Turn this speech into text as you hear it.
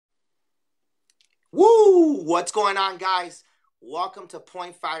Woo! What's going on, guys? Welcome to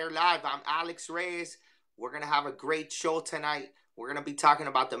Point Fighter Live. I'm Alex Reyes. We're going to have a great show tonight. We're going to be talking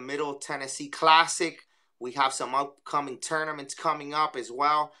about the Middle Tennessee Classic. We have some upcoming tournaments coming up as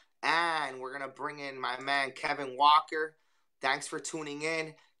well. And we're going to bring in my man, Kevin Walker. Thanks for tuning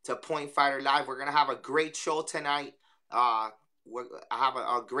in to Point Fighter Live. We're going to have a great show tonight. I have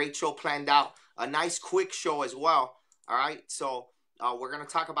a great show planned out. A nice, quick show as well. All right, so we're going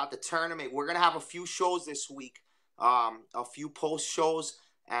to talk about the tournament. We're going to have a few shows this week, a few post shows,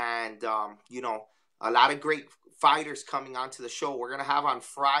 and, a lot of great fighters coming onto the show. We're going to have on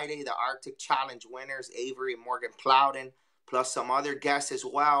Friday the Arctic Challenge winners, Avery and Morgan Plowden, plus some other guests as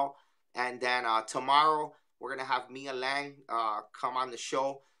well. And then tomorrow we're going to have Mia Lang come on the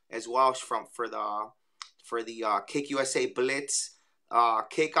show as well for the Kick USA Blitz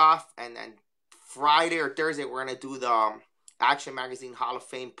kickoff. And then Friday or Thursday we're going to do the Action Magazine Hall of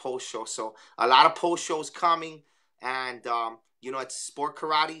Fame post show. So a lot of post shows coming, and it's Sport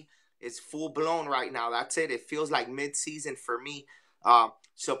Karate is full blown right now. That's it. It feels like mid season for me.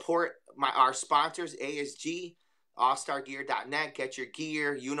 Support our sponsors, ASG, allstargear.net. Get your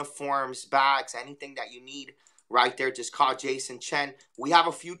gear, uniforms, bags, anything that you need right there. Just call Jason Chen. We have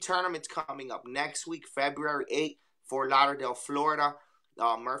a few tournaments coming up next week, February 8th, Fort Lauderdale, Florida.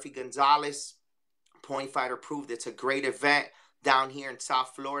 Murphy Gonzalez Point Fighter proved it's a great event down here in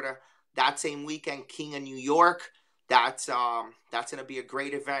South Florida. That same weekend, King of New York. That's going to be a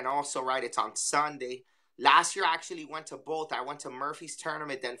great event also, right? It's on Sunday. Last year, I actually went to both. I went to Murphy's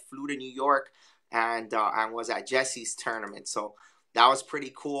tournament, then flew to New York and was at Jesse's tournament. So that was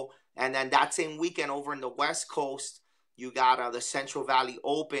pretty cool. And then that same weekend over in the West Coast, you got the Central Valley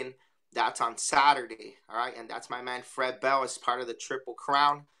Open. That's on Saturday, all right? And that's my man Fred Bell as part of the Triple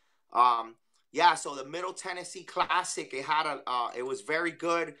Crown. So the Middle Tennessee Classic, it was very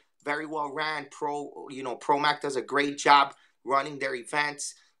good, very well ran. ProMac does a great job running their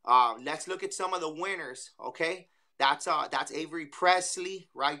events. Let's look at some of the winners, okay? That's Avery Presley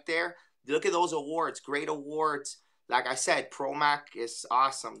right there. Look at those awards, great awards. Like I said, ProMac is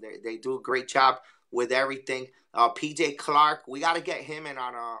awesome. They do a great job with everything. PJ Clark, we got to get him in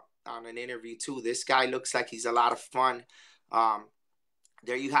on an interview too. This guy looks like he's a lot of fun.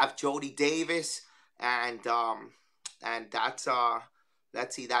 There you have Jody Davis, and that's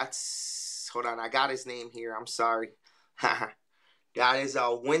let's see, hold on, I got his name here. I'm sorry. That is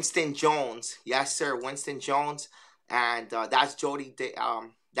Winston Jones. Yes, sir, Winston Jones, and that's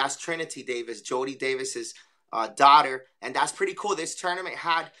that's Trinity Davis, Jody Davis's daughter, and that's pretty cool. This tournament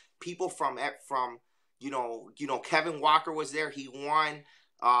had people from Kevin Walker was there. He won.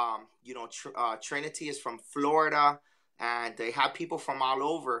 Trinity is from Florida. And they have people from all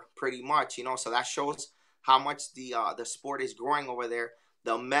over pretty much, so that shows how much the sport is growing over there.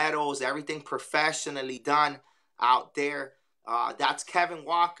 The medals, everything professionally done out there. That's Kevin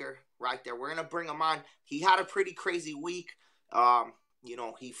Walker right there. We're going to bring him on. He had a pretty crazy week.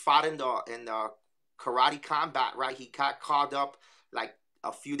 He fought in the karate combat, right? He got called up like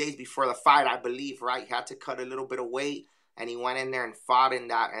a few days before the fight, I believe, right? He had to cut a little bit of weight, and he went in there and fought in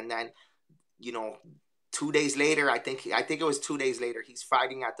that. And then, 2 days later, I think it was 2 days later, he's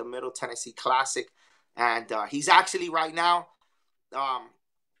fighting at the Middle Tennessee Classic. And he's actually right now,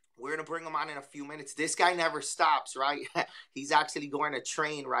 we're going to bring him on in a few minutes. This guy never stops, right? He's actually going to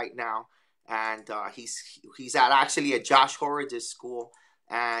train right now. And he's at actually at Josh Horridge's school.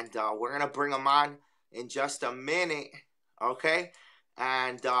 And we're going to bring him on in just a minute, okay?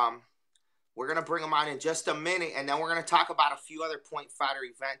 And we're going to bring him on in just a minute. And then we're going to talk about a few other Point Fighter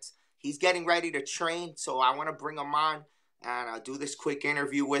events. He's getting ready to train, so I want to bring him on and do this quick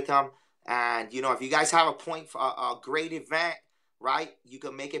interview with him. And, if you guys have a great event, right, you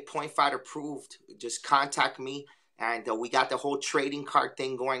can make it Point Fighter approved. Just contact me. And we got the whole trading card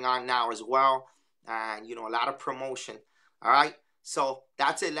thing going on now as well. And, a lot of promotion. All right, so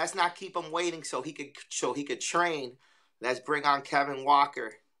that's it. Let's not keep him waiting so he could train. Let's bring on Kevin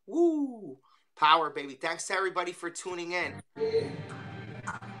Walker. Woo! Power, baby. Thanks to everybody for tuning in.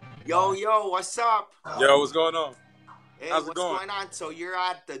 Yo, what's up? Yo, what's going on? Hey, what's going on? So you're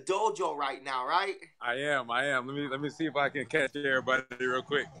at the dojo right now, right? I am. Let me see if I can catch everybody real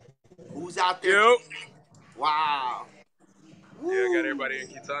quick. Who's out there? Yo. Wow. Woo. Yeah, I got everybody in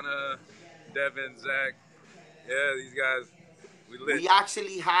Kitana, Devin, Zach. Yeah, these guys, we lit. We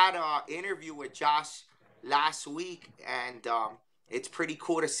actually had an interview with Josh last week, and it's pretty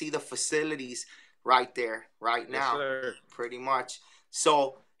cool to see the facilities right there, right now. Yes, sir. Pretty much.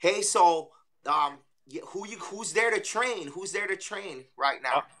 So, hey, who's there to train? Who's there to train right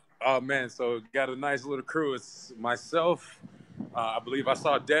now? Oh man, so got a nice little crew. It's myself. I believe I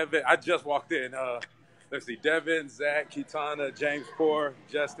saw Devin. I just walked in. let's see, Devin, Zach, Kitana, James Poor,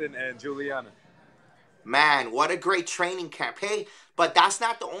 Justin, and Juliana. Man, what a great training camp. Hey, but that's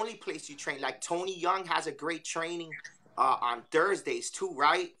not the only place you train. Like Tony Young has a great training on Thursdays too,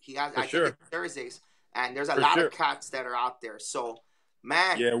 right? He has, For I think sure. it's Thursdays, and there's a For lot of sure. cats that are out there. So,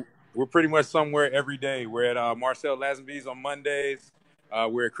 man, Yeah, we're pretty much somewhere every day. We're at Marcel Lazenby's on Mondays.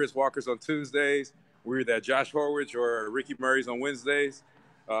 We're at Chris Walker's on Tuesdays. We're either at Josh Horwich or Ricky Murray's on Wednesdays.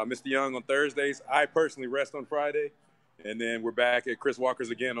 Mr. Young on Thursdays. I personally rest on Friday. And then we're back at Chris Walker's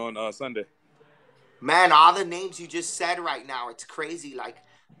again on Sunday. man, all the names you just said right now, it's crazy. Like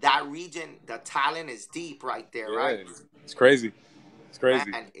that region, the talent is deep right there, right? Yeah, it's crazy. It's crazy.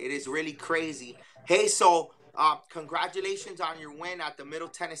 Man, it is really crazy. Hey, so congratulations on your win at the Middle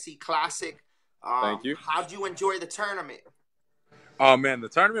Tennessee Classic. Thank you. How'd you enjoy the tournament? Oh, man, the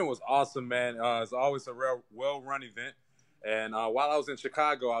tournament was awesome, man. It's always a well-run event. And while I was in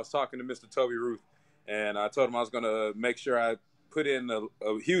Chicago, I was talking to Mr. Toby Ruth, and I told him I was going to make sure I put in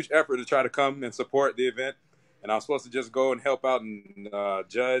a huge effort to try to come and support the event. And I was supposed to just go and help out and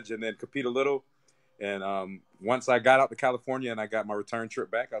judge and then compete a little. And once I got out to California and I got my return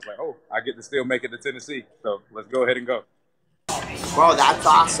trip back, I was like, oh, I get to still make it to Tennessee. So let's go ahead and go. Bro, that's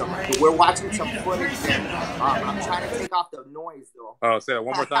awesome. We're watching some footage there. I'm trying to take off the noise, though. Oh, say that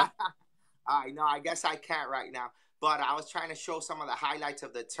one more time. I guess I can't right now. But I was trying to show some of the highlights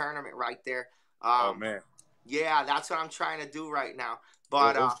of the tournament right there. Oh, man. Yeah, that's what I'm trying to do right now.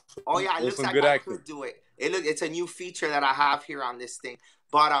 But, it looks like I could do it. It's a new feature that I have here on this thing.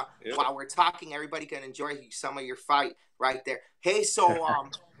 But while we're talking, everybody can enjoy some of your fight right there. Hey, so,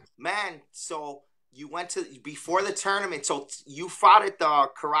 man, so you went to before the tournament. So you fought at the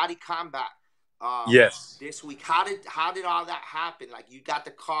Karate Combat. Yes. This week. How did all that happen? Like you got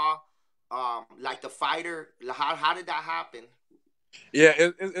the call, like the fighter. How did that happen? Yeah,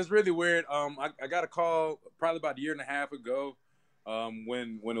 it's really weird. I got a call probably about a year and a half ago,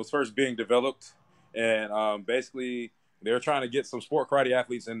 when it was first being developed, and basically they were trying to get some sport karate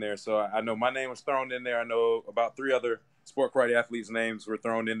athletes in there. So I know my name was thrown in there. I know about 3 other sport karate athletes' names were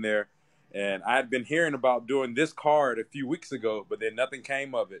thrown in there, and I had been hearing about doing this card a few weeks ago, but then nothing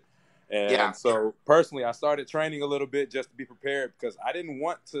came of it. And so personally, I started training a little bit just to be prepared because I didn't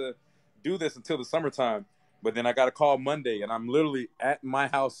want to do this until the summertime. But then I got a call Monday, and I'm literally at my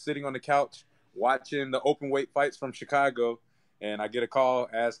house sitting on the couch watching the open weight fights from Chicago. And I get a call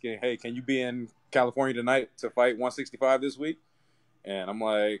asking, hey, can you be in California tonight to fight 165 this week? And I'm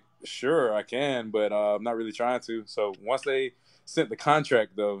like, sure, I can, but I'm not really trying to. So once they sent the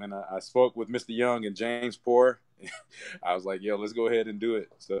contract, though, and I spoke with Mr. Young and James Poor, I was like, yo, let's go ahead and do it.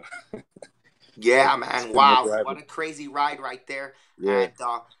 So yeah, man. Wow. What a crazy ride right there. Yeah. And,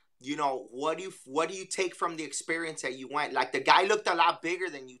 what do you take from the experience that you went? Like the guy looked a lot bigger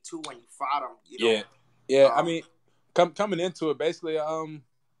than you too when you fought him. Yeah. I mean, coming into it, basically,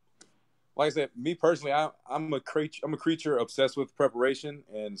 like I said, me personally, I'm a creature obsessed with preparation,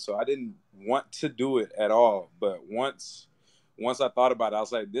 and so I didn't want to do it at all. But once I thought about it, I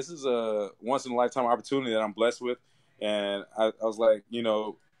was like, this is a once in a lifetime opportunity that I'm blessed with, and I was like,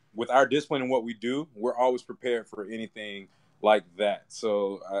 with our discipline and what we do, we're always prepared for anything like that.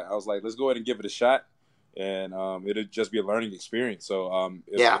 So I was like, let's go ahead and give it a shot, and it'll just be a learning experience. So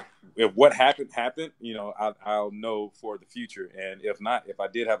if what happened, I'll know for the future. And if not, if I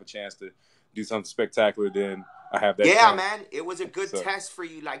did have a chance to do something spectacular, then I have that. Yeah, man, it was a good test for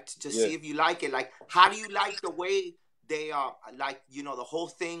you, like to see if you like it. Like, how do you like the way they the whole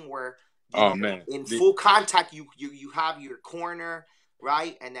thing where in full contact you have your corner,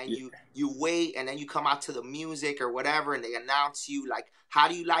 right? And then you wait, and then you come out to the music or whatever, and they announce you. Like, how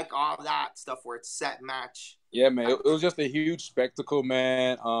do you like all that stuff where it's set match? Yeah, man, it was just a huge spectacle,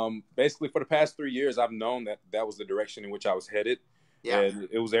 man. Basically, for the past 3 years, I've known that was the direction in which I was headed. Yeah. And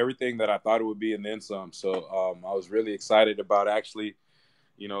it was everything that I thought it would be and then some. So I was really excited about actually,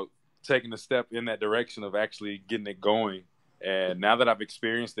 taking a step in that direction of actually getting it going. And now that I've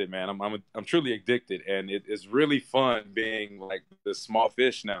experienced it, man, I'm truly addicted, and it's really fun being like the small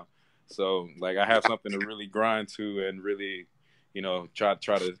fish now. So like I have something to really grind to and really, try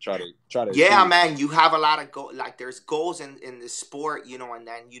to. Yeah, achieve. Man, you have a lot of like there's goals in the sport, and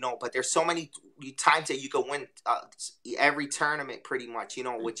then but there's so many times that you can win every tournament pretty much,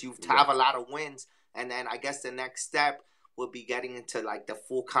 which you have a lot of wins, and then I guess the next step will be getting into like the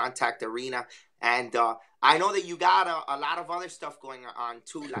full contact arena. And I know that you got a lot of other stuff going on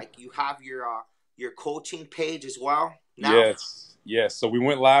too. Like you have your coaching page as well now. Yes. So we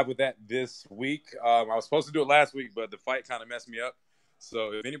went live with that this week. I was supposed to do it last week, but the fight kind of messed me up.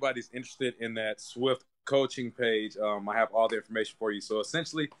 So if anybody's interested in that Swift coaching page, I have all the information for you. So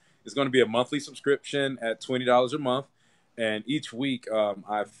essentially, It's going to be a monthly subscription at $20 a month, and each week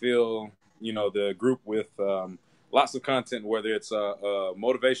I fill the group with lots of content, whether it's a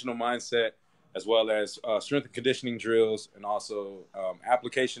motivational mindset as well as strength and conditioning drills, and also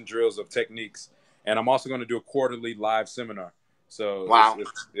application drills of techniques. And I'm also going to do a quarterly live seminar. So Wow.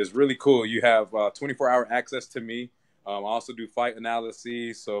 it's really cool. You have 24-hour access to me. I also do fight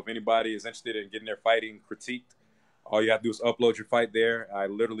analyses. So if anybody is interested in getting their fighting critiqued, all you have to do is upload your fight there. I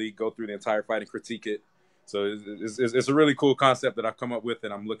literally go through the entire fight and critique it. So it's a really cool concept that I've come up with,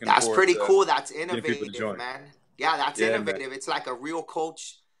 and I'm looking forward to. That's pretty cool. That's getting people to innovative, join. man. Yeah, that's Yeah, innovative. man. It's like a real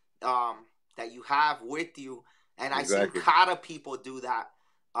coach that you have with you. And I've seen Exactly. kata people do that,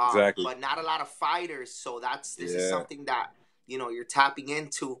 Exactly. but not a lot of fighters. So this is Yeah. something that you're tapping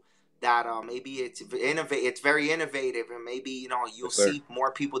into. That maybe it's very innovative, and maybe you'll Yes, sir. see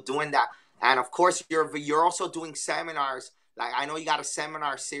more people doing that. And of course, you're also doing seminars. Like I know you got a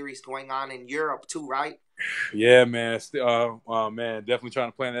seminar series going on in Europe too, right? Yeah, man. Man, definitely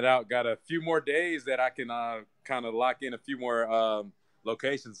trying to plan that out. Got a few more days that I can kind of lock in a few more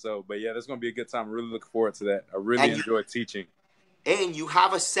locations. So, but yeah, that's going to be a good time. I'm really looking forward to that. I really enjoy teaching. And you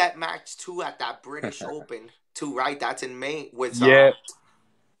have a set match too at that British Open too, right? That's in May. With Yeah.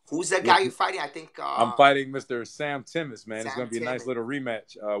 Who's that guy you're fighting? I think I'm fighting Mr. Sam Timmis, man. It's Sam going to be a nice Timmis. little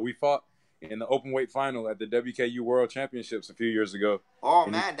rematch. We fought in the open weight final at the WKU World Championships a few years ago. Oh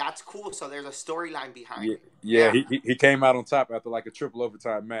And man, that's cool. So there's a storyline behind it. Yeah, he came out on top after like a triple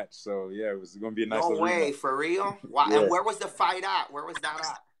overtime match. So yeah, it was going to be a nice No little way, rematch. for real? Wow. Yeah. And where was the fight at? Where was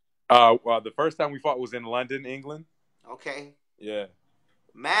that at? Well, the first time we fought was in London, England. Okay. Yeah.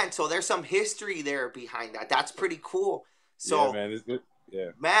 Man, so there's some history there behind that. That's pretty cool. So yeah, man, it's good.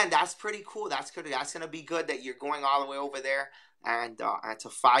 Yeah. Man, that's pretty cool. That's good. That's gonna be good that you're going all the way over there and to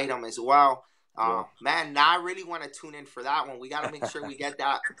fight them as well. Yeah. Man, now I really want to tune in for that one. We got to make sure we get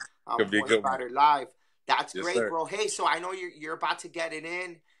that Could be a good Point Fighter live. That's Yes, great, sir. bro. Hey, so I know you're about to get it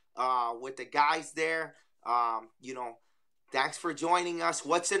in with the guys there. Thanks for joining us.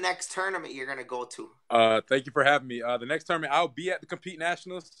 What's the next tournament you're gonna go to? Thank you for having me. The next tournament, I'll be at the Compete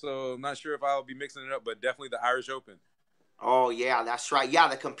Nationals, so I'm not sure if I'll be mixing it up, but definitely the Irish Open. Oh yeah, that's right. Yeah,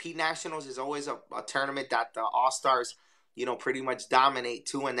 the Compete Nationals is always a tournament that the All Stars, pretty much dominate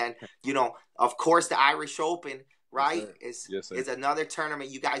too. And then, of course, the Irish Open, right, Yes, sir. is another tournament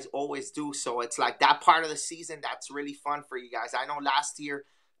you guys always do. So it's like that part of the season that's really fun for you guys. I know last year,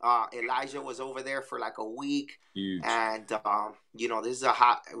 Elijah was over there for like a week. Huge. And this is a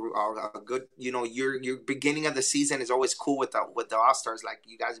good. Your beginning of the season is always cool with the All Stars. Like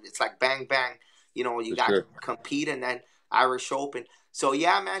you guys, it's like bang bang. You For got sure. to compete, and then Irish Open. So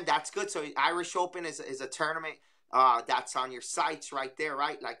yeah, man, that's good. So Irish Open is a tournament that's on your sites right there,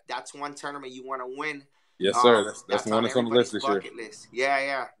 right? Like that's one tournament you want to win. Yes, sir. That's the one that's on the list this year. Bucket list.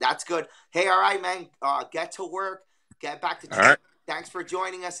 Yeah, that's good. Hey, all right, man. Get to work. Get back to training. All right. Thanks for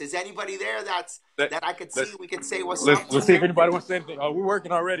joining us. Is anybody there that I could see? We can say what's let's, up. Let's see if anybody wants to say anything. Oh, we're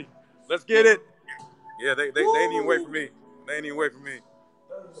working already. Let's get it. Yeah, they ain't even wait for me. They ain't even wait for me.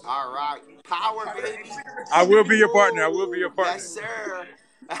 All right. Power, baby. I will be your partner. I will be your partner. Yes, sir.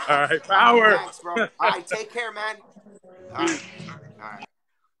 All right. Power. Thanks, bro. All right. Take care, man. All right.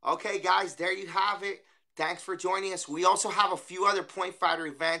 Okay, guys. There you have it. Thanks for joining us. We also have a few other Point Fighter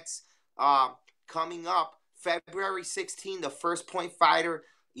events coming up. February 16th, the first Point Fighter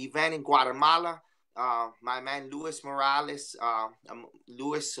event in Guatemala. My man Luis Morales, right?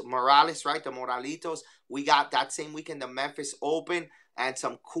 The Moralitos. We got that same weekend the Memphis Open and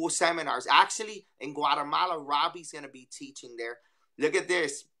some cool seminars. Actually, in Guatemala, Robbie's going to be teaching there. Look at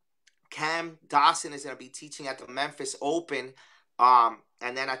this. Cam Dawson is going to be teaching at the Memphis Open. And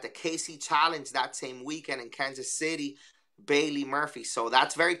then at the KC Challenge that same weekend in Kansas City, Bailey Murphy. So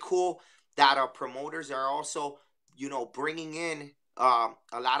that's very cool that our promoters are also, bringing in a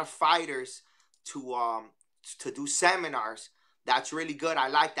lot of fighters to do seminars. That's really good. I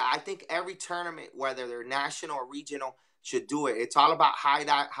like that. I think every tournament, whether they're national or regional, should do it. It's all about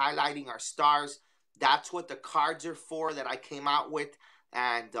highlighting our stars. That's what the cards are for that I came out with.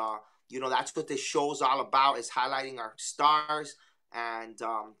 And, that's what this show's all about, is highlighting our stars and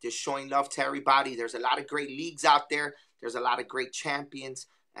just showing love to everybody. There's a lot of great leagues out there. There's a lot of great champions.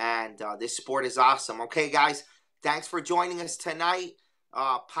 And this sport is awesome. Okay, guys, thanks for joining us tonight.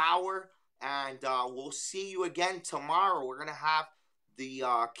 Power. And we'll see you again tomorrow. We're going to have the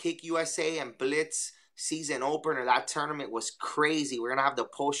Kick USA and Blitz season opener. That tournament was crazy. We're going to have the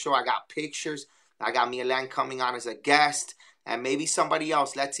post show. I got pictures. I got Milan coming on as a guest. And maybe somebody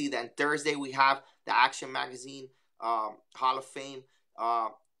else. Let's see. Then Thursday we have the Action Magazine Hall of Fame.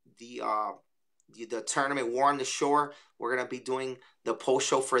 the tournament War on the Shore. We're going to be doing the post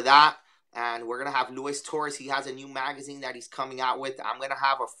show for that. And we're going to have Luis Torres. He has a new magazine that he's coming out with. I'm going to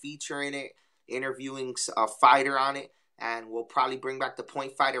have a feature in it, interviewing a fighter on it. And we'll probably bring back the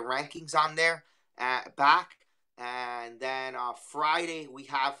Point Fighter rankings on there back. And then Friday, we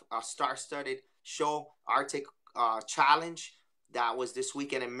have a star-studded show, Arctic Challenge. That was this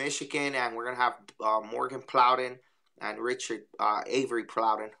weekend in Michigan. And we're going to have Morgan Plowden and Richard Avery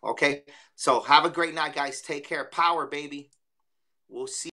Plowden. Okay? So have a great night, guys. Take care. Power, baby. We'll see.